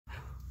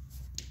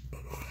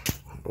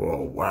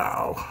Oh,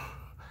 wow.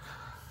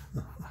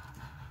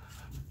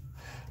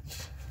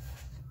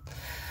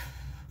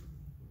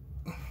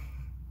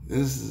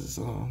 This is,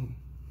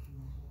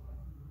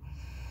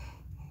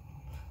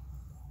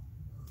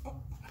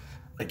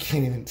 I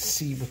can't even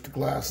see with the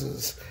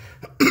glasses.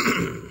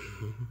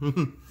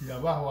 Y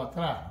abajo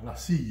atrás, la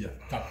silla,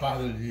 tapada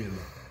del hielo.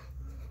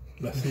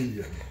 La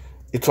silla.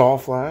 It's all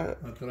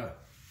flat? Atrás.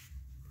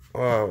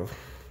 Wow.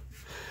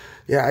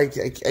 Yeah, I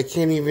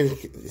can't even...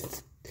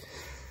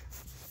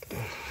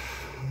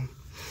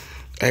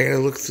 I gotta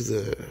look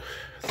through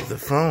the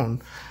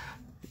phone.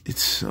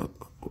 It's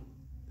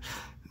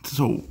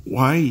so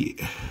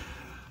white.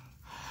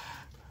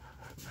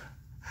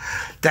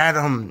 That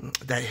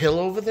hill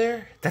over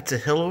there? That's a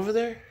hill over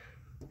there?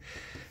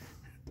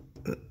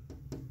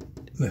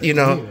 You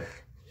know.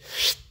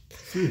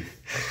 Sí.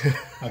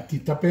 Aquí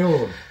está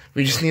peor.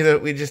 We just need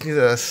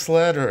a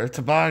sled or a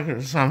toboggan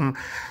or something.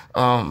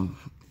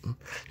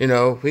 You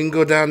know, we can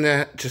go down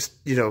there, just,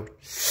 you know,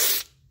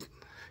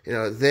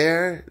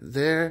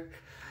 there,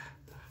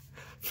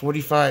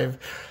 45,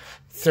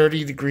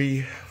 30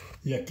 degree.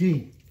 Y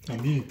aquí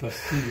también está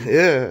así.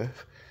 Yeah.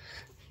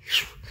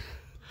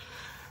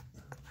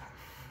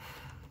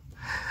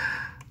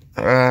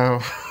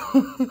 Wow.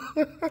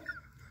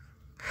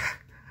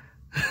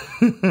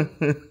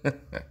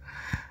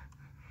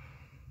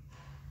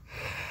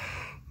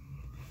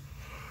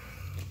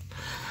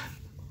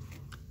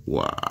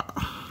 Wow.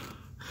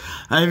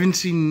 I haven't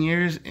seen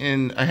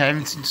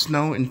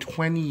snow in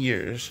 20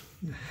 years.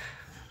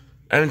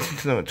 I haven't seen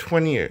snow in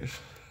 20 years.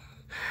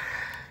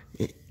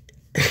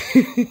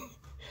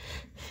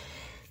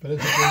 Para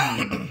eso todo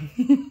el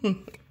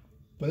mundo.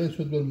 Para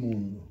eso todo el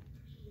mundo.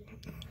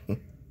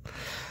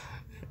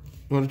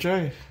 Want to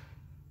try?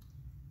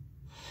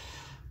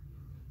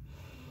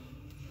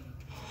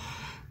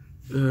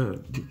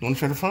 Want to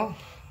try the phone?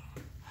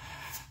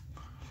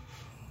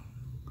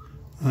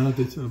 Ah,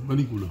 te echa la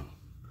película.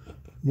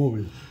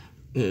 Móvil.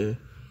 Yeah.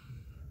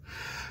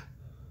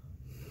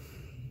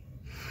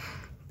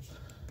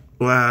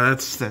 Wow,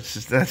 that's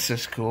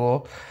just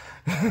cool.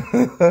 All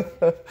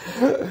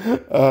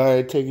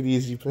right, take it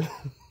easy,